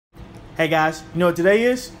Hey guys, you know what today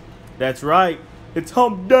is? That's right, it's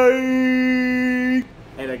hump day!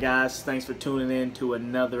 Hey there guys, thanks for tuning in to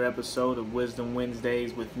another episode of Wisdom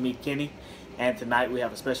Wednesdays with me, Kenny. And tonight we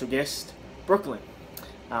have a special guest, Brooklyn.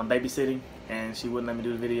 I'm babysitting and she wouldn't let me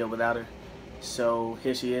do the video without her. So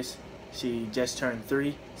here she is. She just turned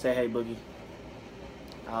 3. Say hey, Boogie.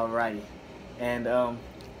 Alrighty. And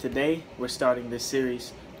today we're starting this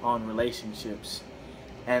series on relationships.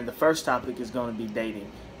 And the first topic is going to be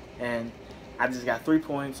dating. And I just got 3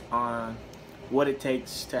 points on what it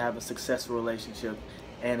takes to have a successful relationship.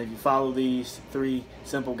 And if you follow these 3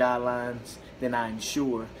 simple guidelines, then I'm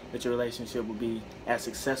sure that your relationship will be as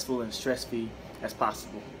successful and stress-free as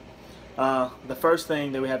possible. The first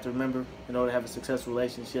thing that we have to remember in order to have a successful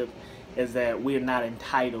relationship is that we are not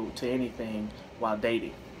entitled to anything while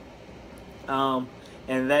dating. And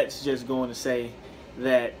that's just going to say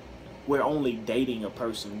that we're only dating a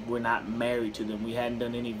person. We're not married to them. We hadn't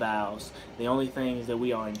done any vows. The only things that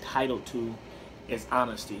we are entitled to is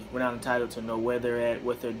honesty. We're not entitled to know where they're at,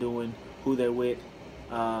 what they're doing, who they're with,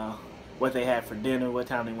 what they had for dinner, what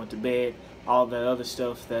time they went to bed, all that other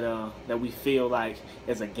stuff that we feel like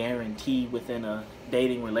is a guarantee within a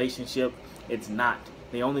dating relationship. It's not.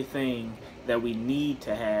 The only thing that we need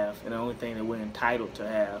to have and the only thing that we're entitled to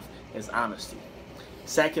have is honesty.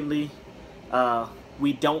 Secondly,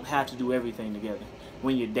 we don't have to do everything together.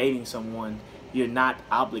 When you're dating someone, you're not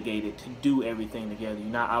obligated to do everything together. You're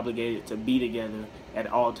not obligated to be together at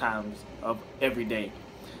all times of every day.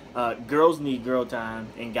 Girls need girl time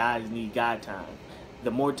and guys need guy time.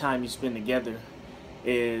 The more time you spend together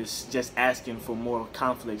is just asking for more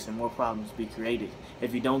conflicts and more problems to be created.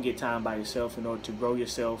 If you don't get time by yourself in order to grow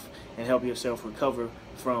yourself and help yourself recover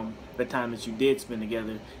from the time that you did spend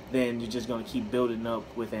together, then you're just going to keep building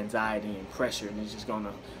up with anxiety and pressure, and it's just going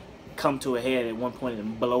to come to a head at one point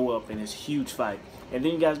and blow up in this huge fight. And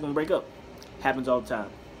then you guys are going to break up. Happens all the time.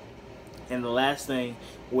 And the last thing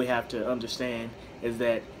we have to understand is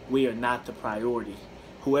that we are not the priority.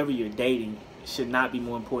 Whoever you're dating should not be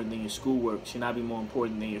more important than your schoolwork, should not be more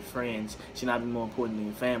important than your friends, should not be more important than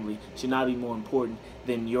your family, should not be more important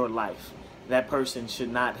than your life. That person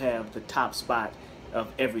should not have the top spot of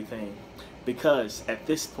everything, because at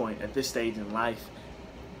this point, at this stage in life,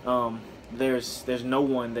 there's no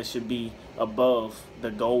one that should be above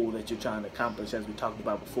the goal that you're trying to accomplish, as we talked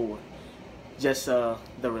about before. Just the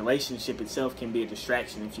relationship itself can be a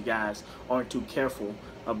distraction if you guys aren't too careful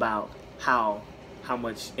about how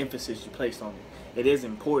much emphasis you place on it. It is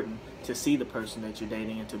important to see the person that you're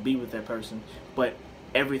dating and to be with that person, but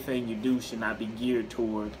everything you do should not be geared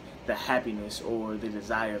toward the happiness or the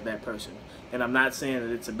desire of that person. And I'm not saying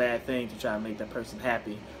that it's a bad thing to try to make that person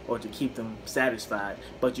happy or to keep them satisfied,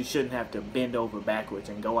 but you shouldn't have to bend over backwards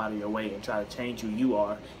and go out of your way and try to change who you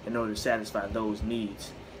are in order to satisfy those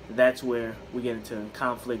needs. That's where we get into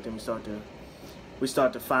conflict, and we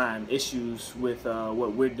start to find issues with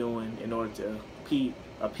what we're doing in order to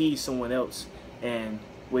appease someone else, and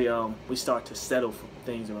we start to settle for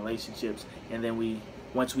things in relationships, and then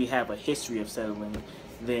once we have a history of settling,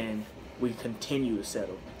 then we continue to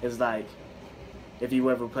settle. It's like if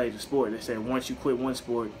you ever played a sport, they say once you quit one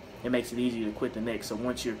sport, it makes it easier to quit the next. So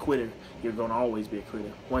once you're a quitter, you're going to always be a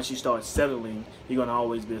quitter. Once you start settling, you're going to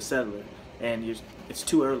always be a settler. And it's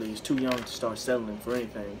too early, it's too young to start settling for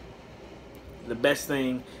anything. The best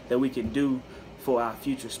thing that we can do for our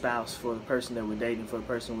future spouse, for the person that we're dating, for the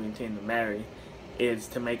person we intend to marry, is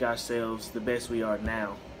to make ourselves the best we are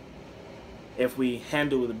now. If we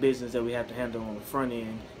handle the business that we have to handle on the front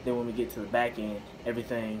end, then when we get to the back end,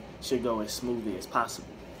 everything should go as smoothly as possible.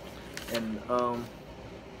 And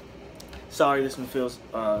sorry this one feels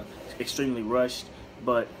extremely rushed,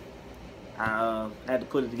 but I had to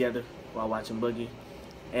put it together while watching Boogie.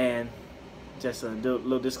 And just a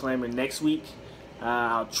little disclaimer, next week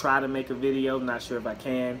I'll try to make a video. Not sure if I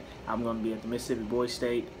can. I'm going to be at the Mississippi Boys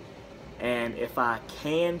State, and if I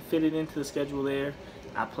can fit it into the schedule there,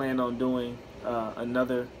 I plan on doing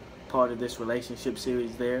another part of this relationship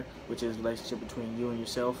series there, which is relationship between you and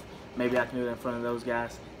yourself. Maybe I can do that in front of those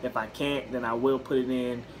guys. If I can't, then I will put it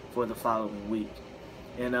in for the following week.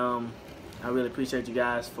 And I really appreciate you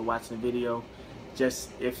guys for watching the video.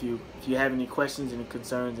 Just if you have any questions, any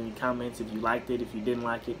concerns, any comments, if you liked it, if you didn't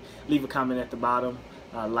like it, leave a comment at the bottom.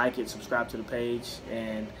 Like it, subscribe to the page,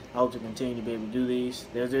 and I hope to continue to be able to do these.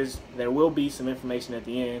 There will be some information at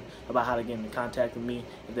the end about how to get into contact with me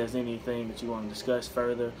if there's anything that you want to discuss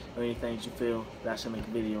further or anything that you feel that I should make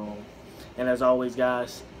a video on. And as always,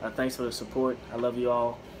 guys, thanks for the support. I love you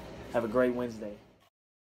all. Have a great Wednesday.